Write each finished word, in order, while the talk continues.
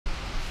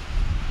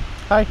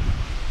Hi.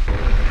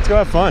 Let's go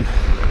have fun.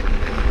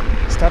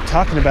 Stop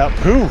talking about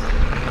poo.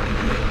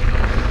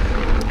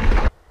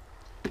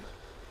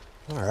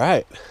 All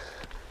right.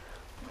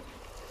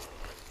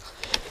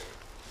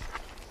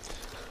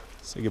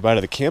 Say goodbye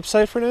to the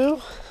campsite for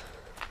now.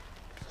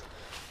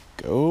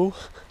 Go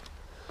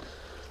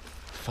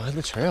find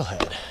the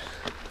trailhead.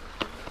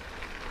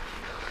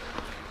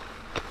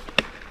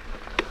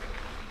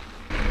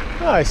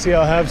 Oh, I see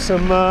I'll have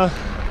some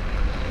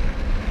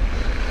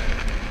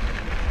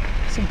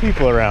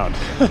people around.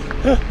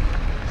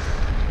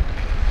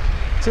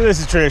 So this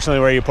is traditionally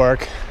where you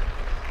park,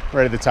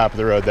 right at the top of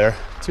the road there,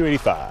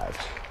 285.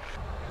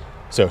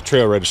 So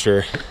trail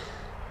register,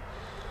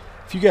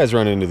 if you guys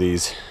run into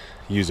these,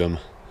 use them.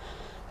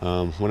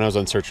 When I was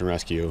on search and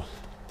rescue,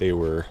 they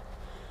were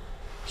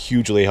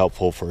hugely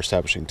helpful for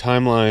establishing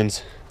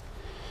timelines.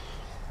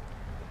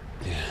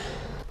 Yeah.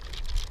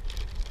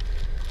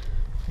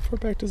 How far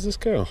back does this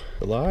go?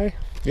 July?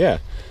 Yeah.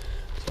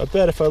 So I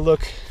bet if I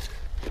look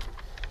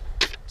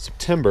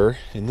September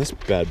in this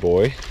bad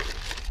boy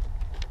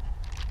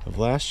of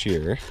last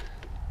year,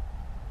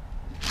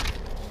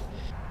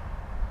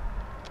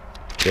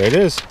 there it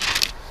is.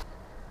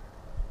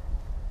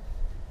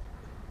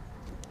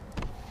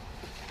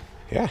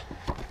 Yeah.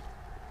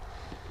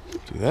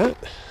 Do that.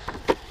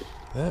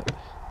 That.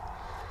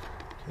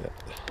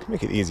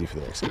 Make it easy for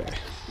the next guy.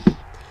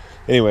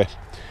 Anyway,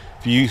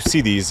 if you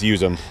see these, use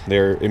them.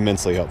 They're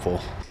immensely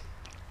helpful.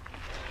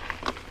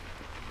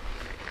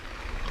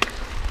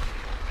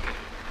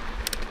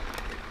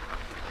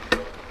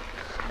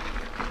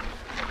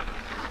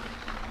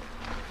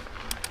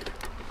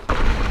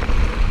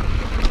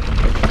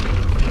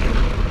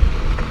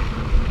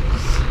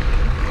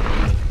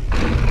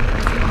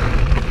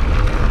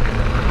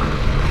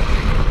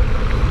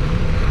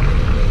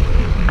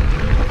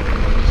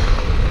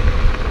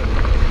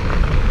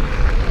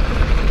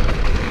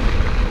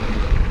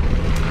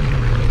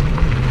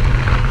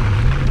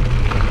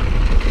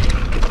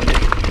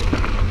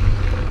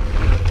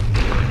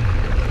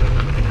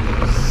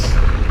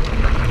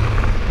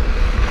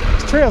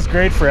 Trail's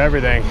great for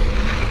everything.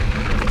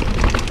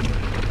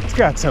 It's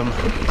got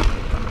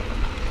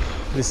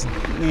this,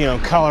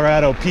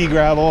 Colorado pea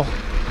gravel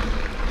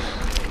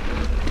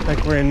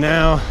like we're in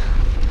now.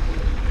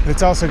 But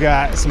it's also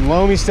got some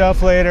loamy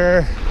stuff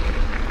later,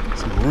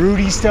 some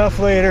rooty stuff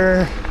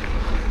later.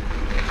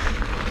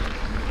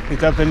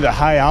 Get up into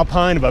high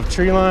alpine above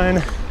tree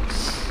line.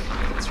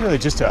 It's really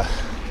just a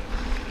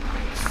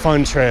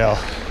fun trail.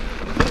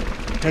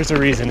 There's a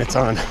reason it's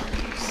on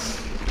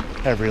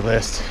every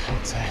list,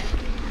 I'd say.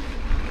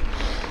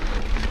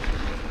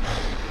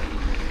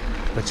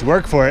 But you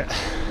work for it.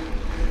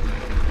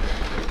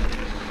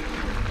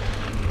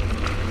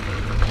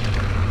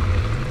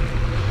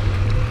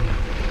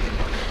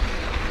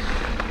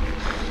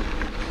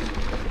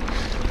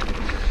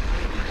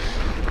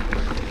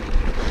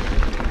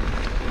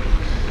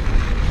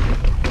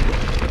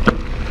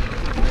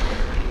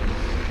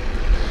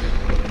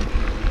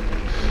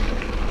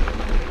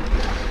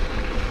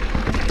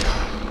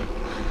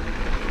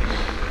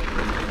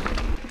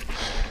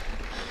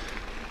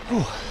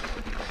 Whew.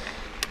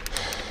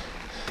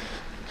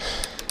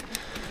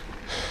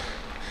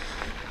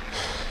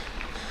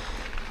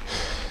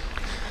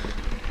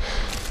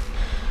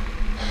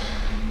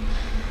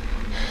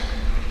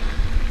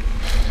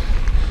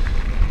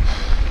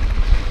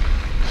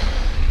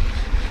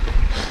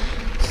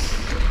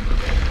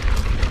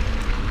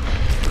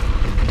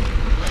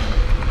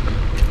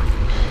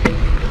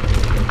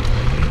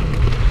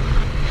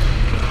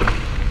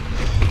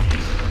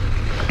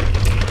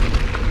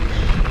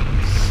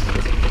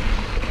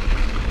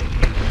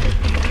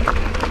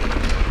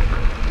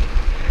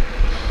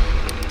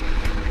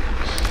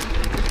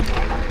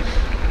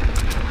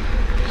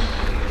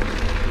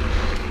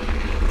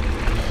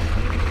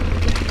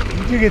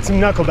 You get some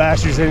knuckle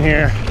bashers in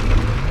here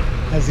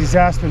as these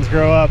aspens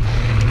grow up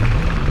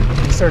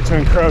and start to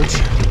encroach.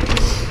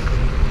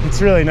 It's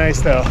really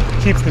nice though.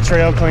 Keeps the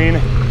trail clean.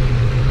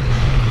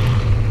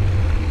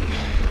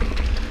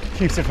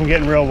 Keeps it from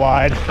getting real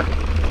wide.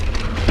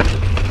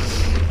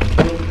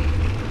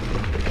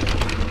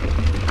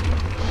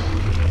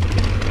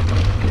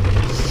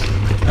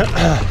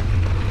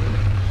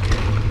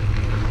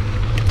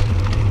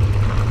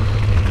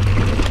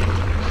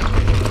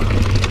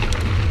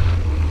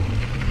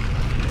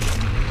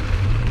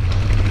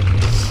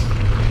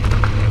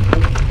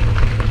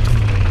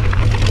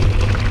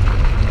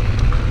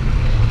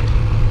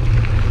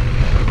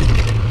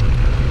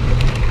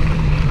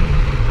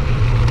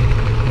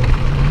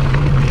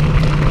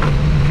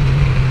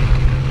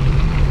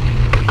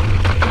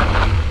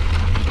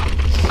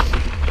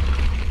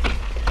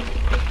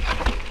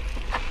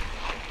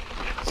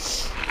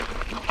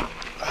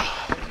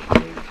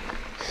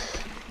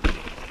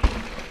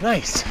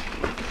 Nice.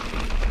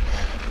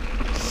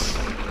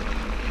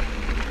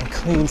 A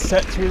clean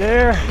set through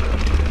there.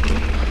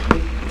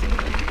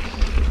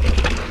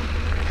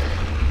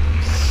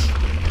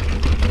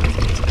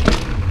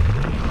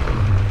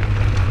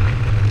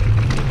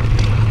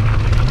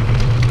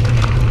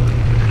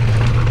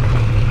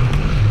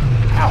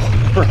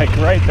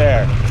 right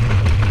there.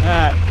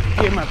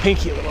 Give my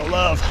pinky a little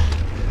love.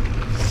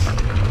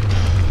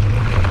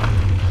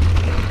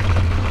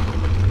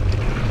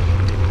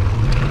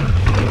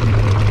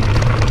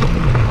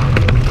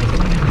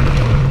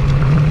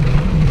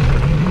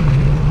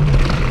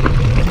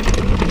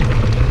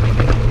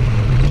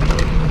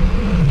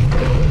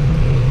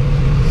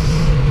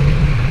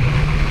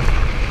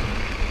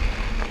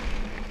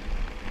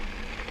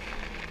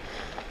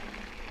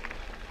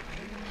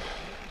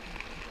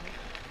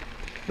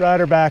 Ride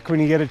her back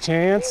when you get a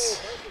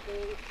chance.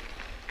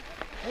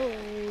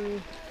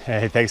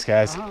 Hey, thanks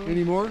guys.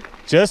 Any more?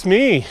 Just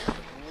me.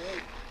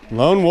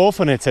 Lone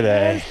wolfing it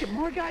today. Get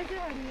more guys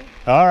ahead here.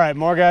 All right,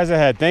 more guys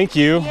ahead. Thank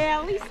you.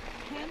 Yeah, at least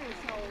 10 or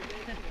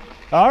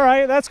so. All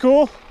right, that's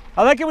cool.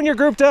 I like it when you're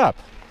grouped up.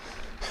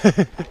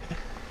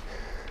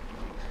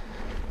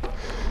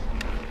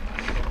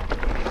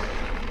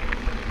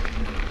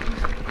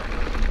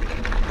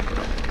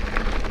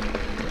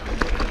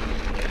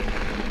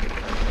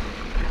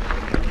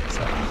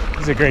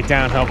 This is a great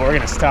downhill, but we're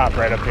gonna stop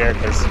right up here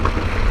because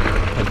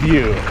the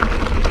view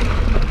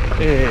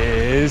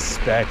is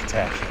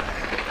spectacular.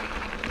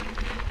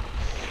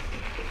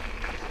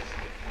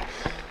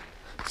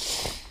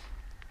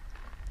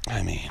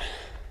 I mean,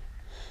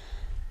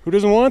 who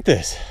doesn't want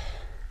this?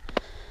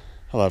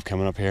 I love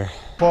coming up here.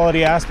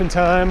 Quality aspen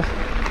time.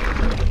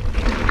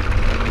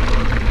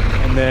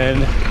 And then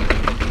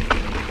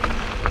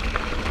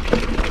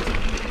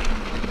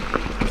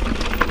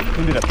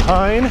into the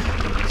pine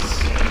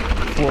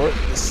for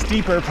the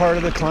steeper part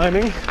of the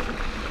climbing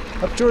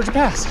up Georgia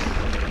Pass.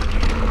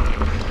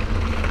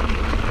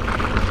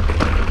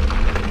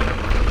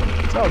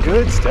 It's all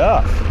good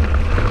stuff.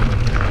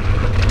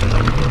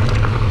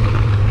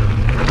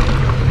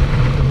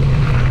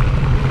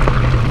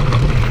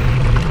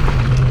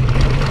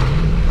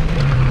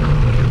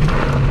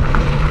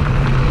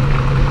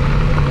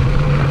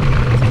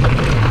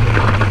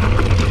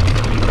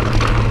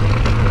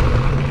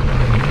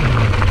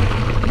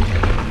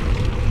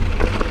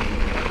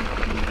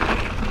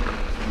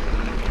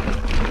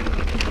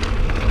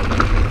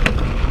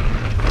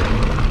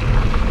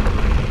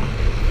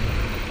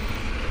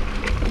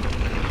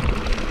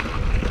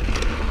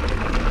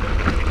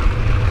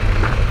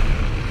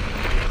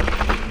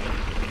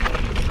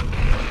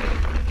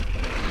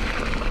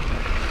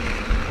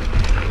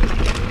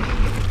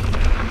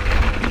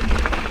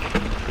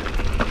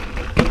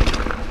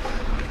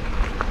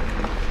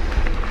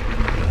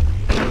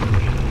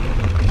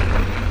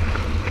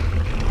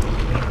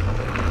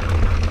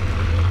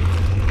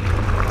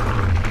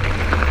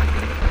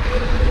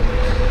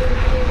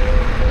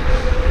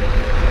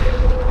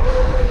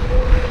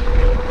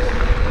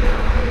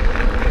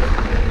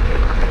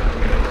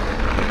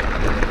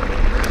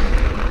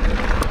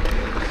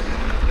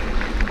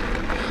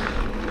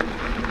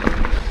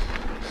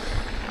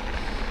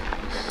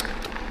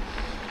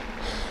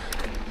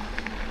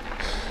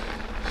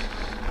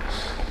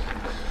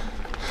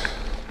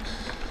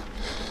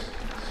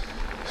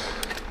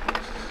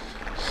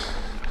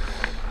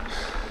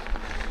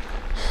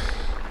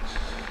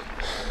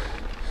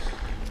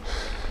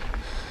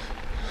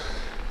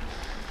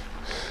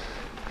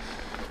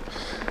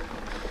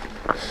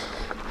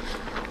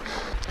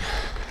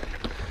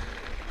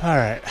 All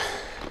right,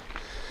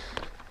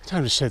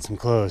 time to shed some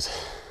clothes.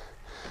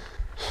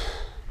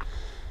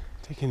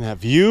 Taking that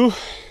view.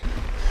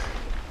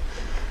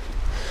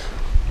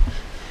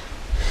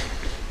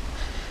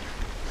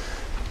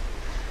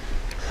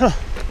 Huh,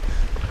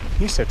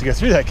 you used to have to go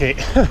through that gate.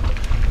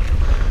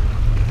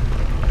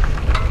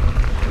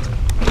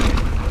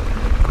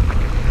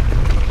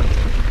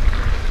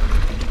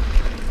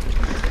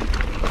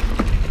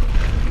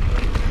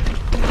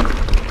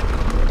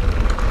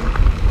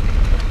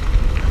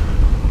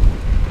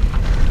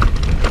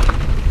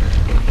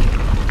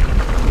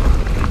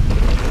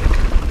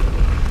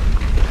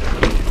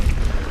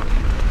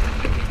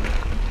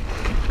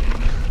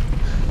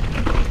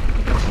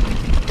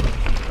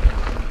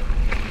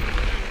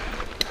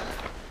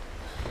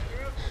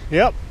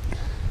 Yep.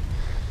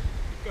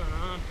 What's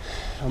going on?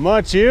 How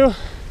much, you? Doing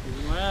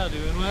well,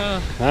 doing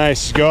well.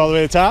 Nice. You go all the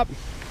way to the top?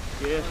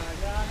 Yeah.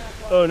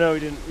 Oh no,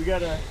 we didn't. We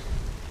gotta.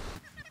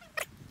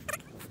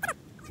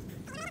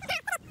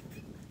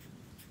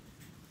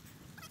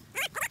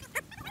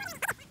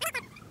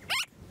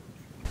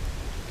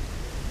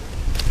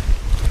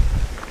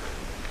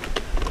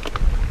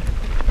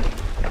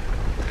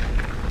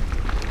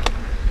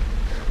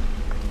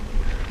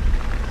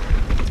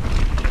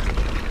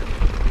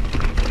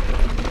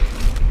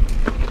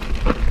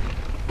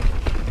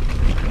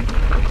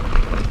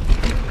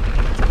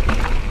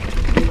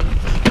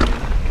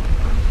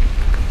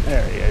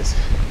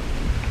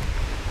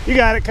 You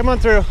got it. Come on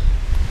through. You got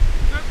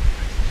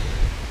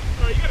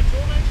a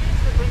tool by any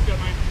chance? My friend's got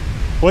mine.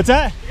 What's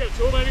that? You got a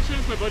tool by any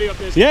chance? My buddy up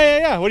there.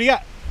 Yeah. What do you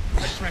got?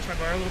 I just smashed my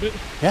bar a little bit.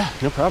 Yeah,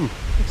 no problem.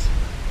 Thanks.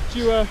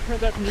 Did you rent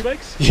that from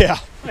U-Bikes? Yeah.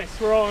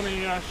 Nice. We're all on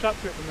a shop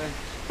trip from there.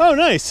 Oh,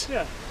 nice.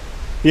 Yeah.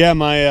 Yeah,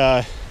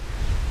 my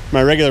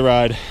regular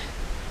ride.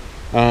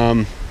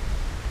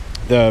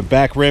 the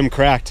back rim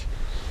cracked,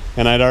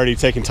 and I'd already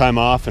taken time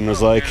off and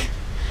was like, man.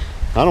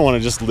 I don't want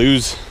to just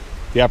lose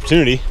the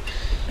opportunity.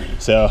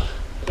 So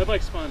That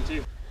bike's fun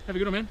too. Have a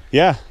good one, man.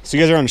 yeah, so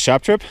you guys are on a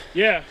shop trip?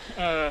 Yeah.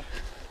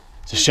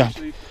 It's a shop.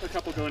 Actually, a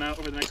couple going out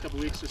over the next couple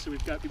weeks, just so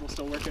we've got people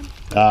still working.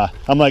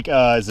 I'm like,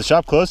 is the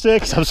shop closed today?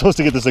 Because I'm supposed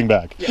to get this thing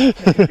back. Yeah,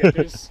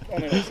 there's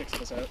only like 6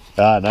 of us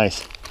out.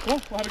 Nice.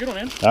 Cool. Well, have a good one,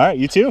 man. All right,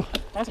 you too.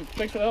 Awesome.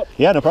 Thanks for the help.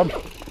 Yeah, no problem.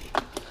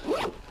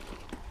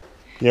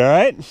 You all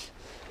right?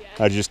 Yeah.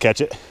 How'd you just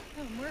catch it?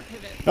 Oh, more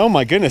pivot. Oh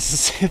my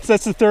goodness,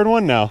 that's the third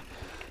one now.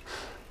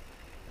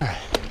 All right.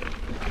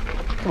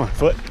 Come on,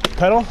 foot,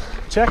 pedal,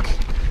 check.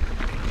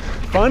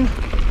 Fun,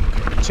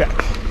 check.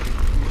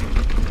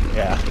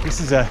 Yeah, this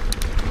is a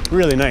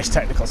really nice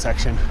technical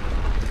section,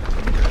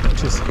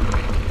 which is,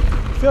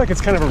 I feel like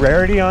it's kind of a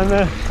rarity on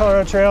the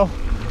Colorado Trail.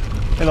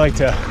 I'd like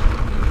to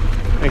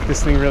make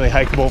this thing really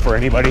hikeable for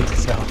anybody,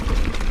 so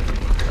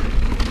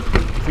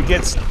if it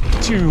gets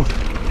too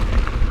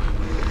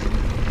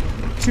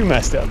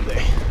messed up,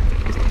 they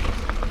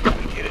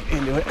gotta get it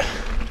into it.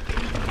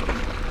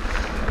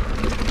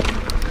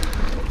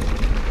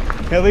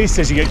 At least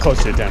as you get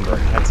closer to Denver,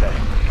 I'd say.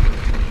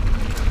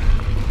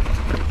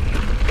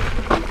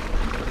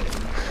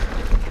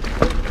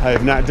 I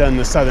have not done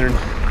the southern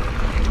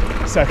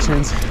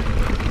sections,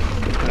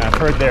 and I've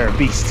heard they're a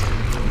beast.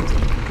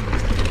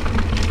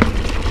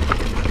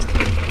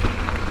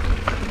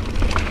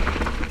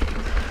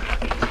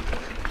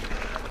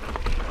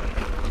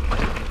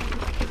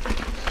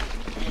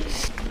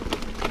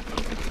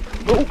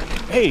 Oh,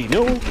 hey,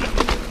 no.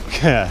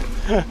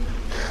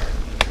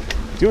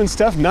 Doing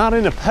stuff not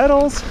in the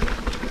pedals.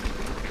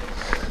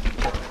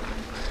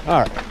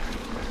 All right,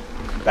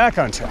 back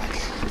on track.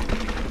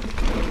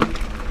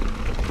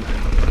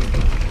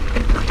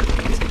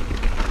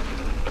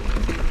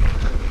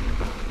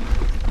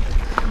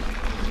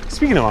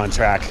 Speaking of on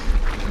track,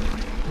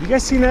 have you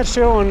guys seen that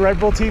show on Red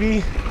Bull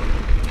TV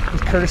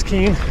with Curtis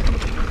Keene?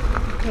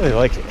 I really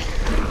like it.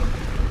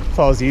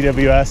 Follows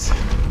EWS.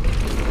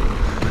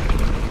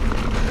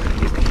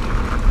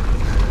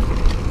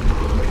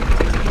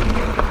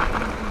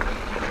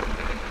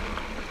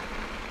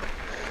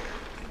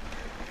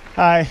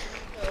 Hi.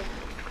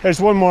 There's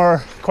one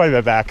more quite a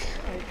bit back,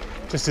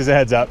 just as a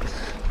heads up.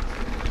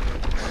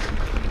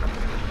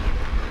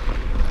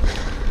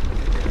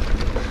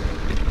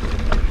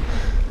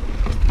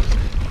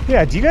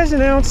 Yeah, do you guys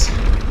announce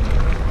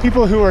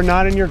people who are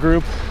not in your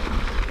group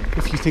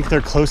if you think they're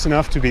close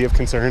enough to be of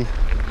concern?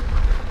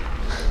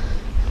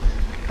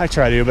 I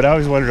try to, but I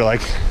always wonder,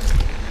 like,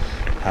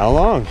 how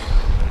long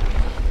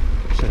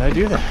should I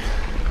do that?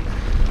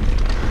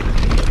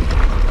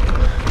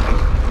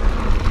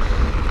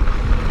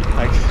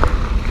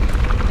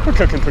 Like, we're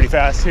cooking pretty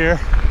fast here.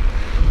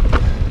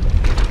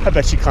 I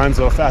bet she climbs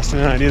a little faster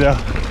than I do, though,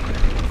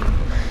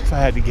 if I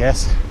had to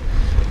guess.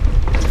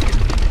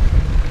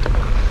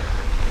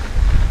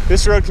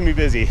 This road can be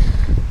busy.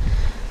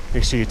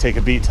 Make sure you take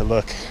a beat to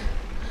look.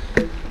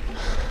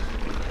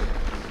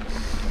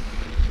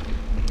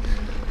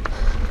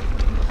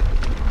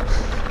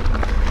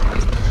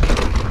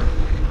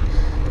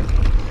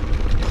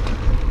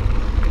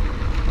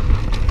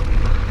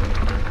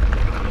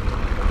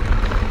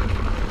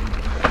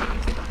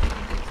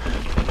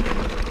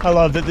 I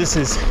love that this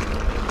is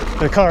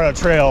the Colorado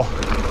Trail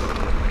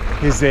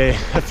is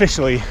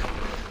officially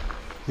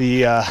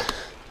the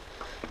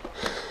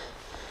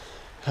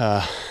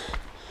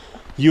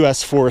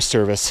U.S. Forest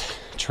Service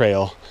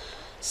Trail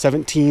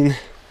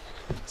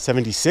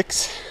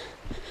 1776,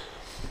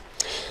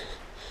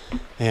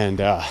 and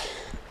I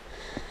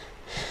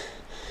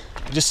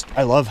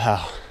love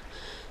how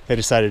they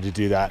decided to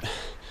do that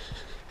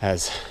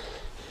as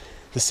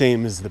the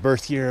same as the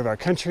birth year of our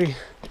country.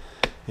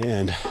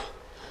 And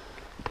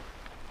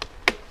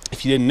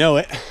if you didn't know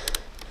it,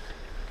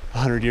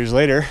 100 years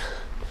later,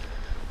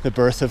 the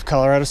birth of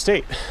Colorado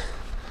State.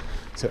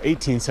 So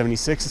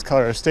 1876 is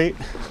Colorado State,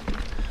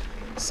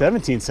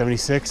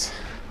 1776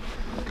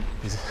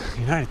 is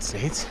the United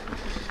States,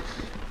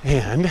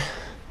 and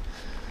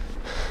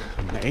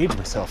I'm gonna age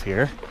myself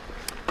here,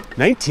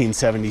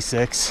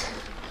 1976,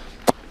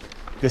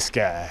 this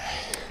guy.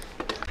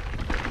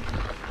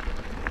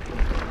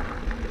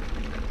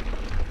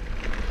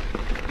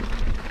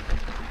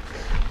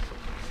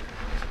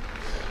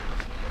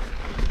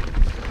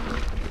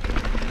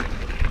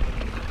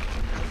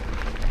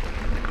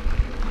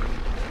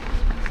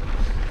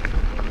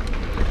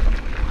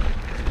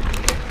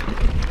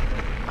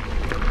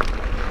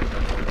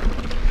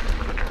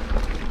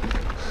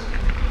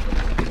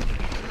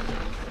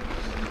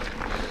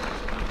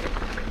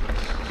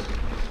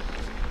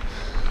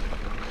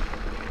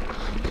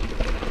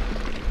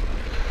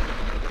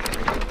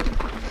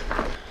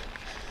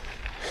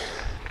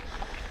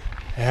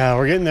 Yeah,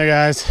 we're getting there,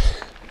 guys.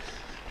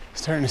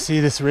 Starting to see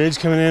this ridge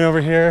coming in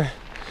over here.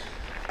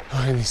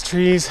 Look at these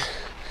trees.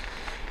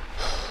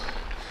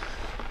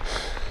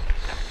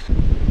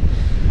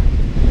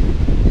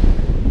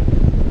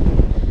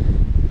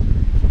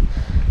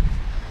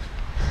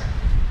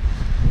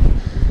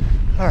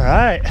 All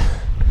right,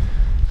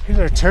 Here's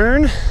our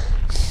turn.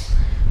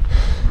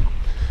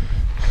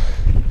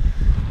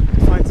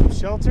 Find some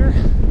shelter.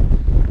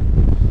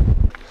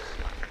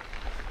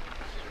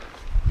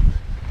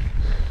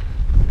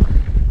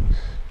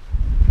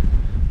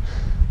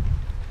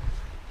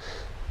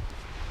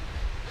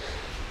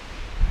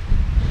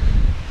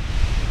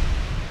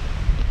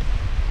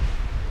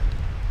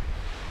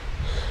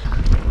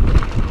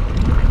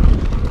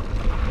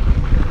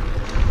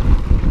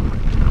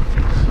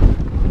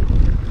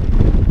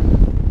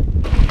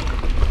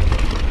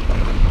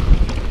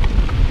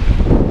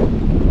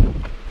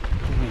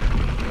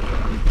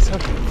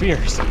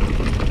 Fierce. So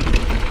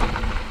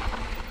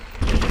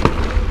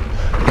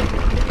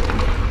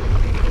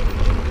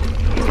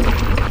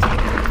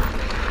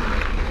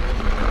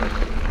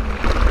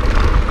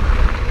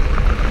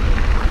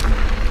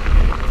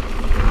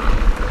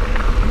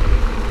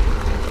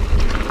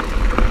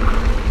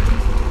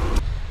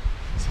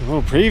a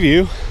little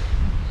preview.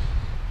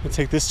 We'll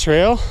take this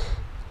trail,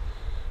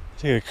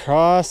 take it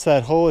across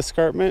that whole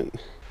escarpment,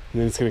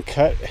 and then it's going to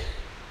cut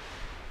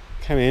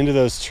kind of into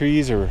those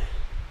trees, or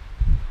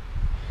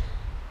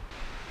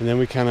and then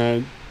we kind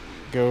of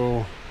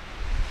go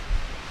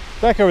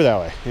back over that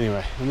way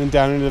anyway, and then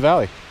down into the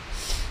valley.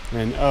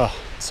 And oh,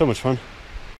 so much fun.